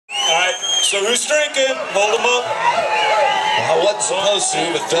So who's drinking? Hold them up. I wasn't supposed to,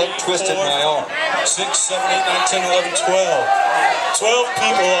 but Doug twisted my arm. 6, 7, 8, 9, 10, 11, 12. 12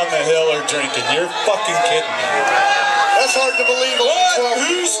 people on the hill are drinking. You're fucking kidding me. That's hard to believe. What?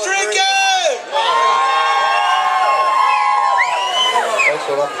 Who's drinking? That's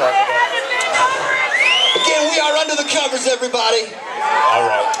what I'm talking about. Again, we are under the covers, everybody. All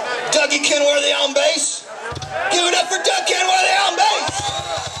right. Dougie Kenworthy on bass. Give it up for Doug Kenworthy on bass.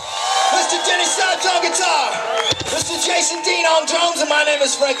 Mr. Denny Sipes on guitar. Mr. Jason Dean on drums, and my name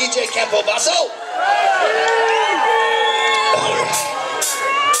is Frankie J. Campo Basso.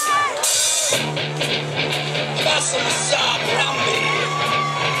 Got some soft zombie.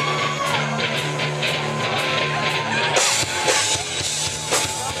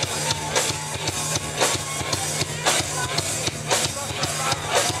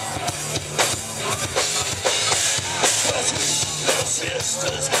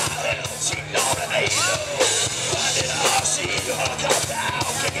 Sisters, cheating on an angel. Finding our sheep, gonna come down,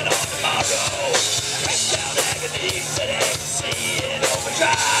 kicking on tomorrow. Break down agonies and ecstasy in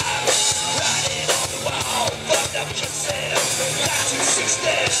overdrive. Riding on the wall, fucked up kissing.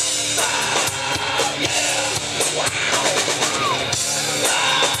 1965, yeah, wow.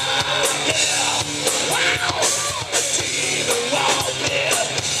 Yeah, wow. A demon walking,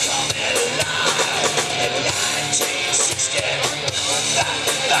 coming alive in 1960.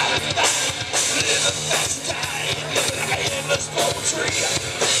 Living fast time, living like endless poetry.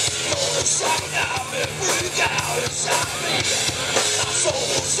 Going sound now, every out inside me. My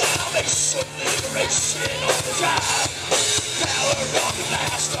soul's salvation, liberation.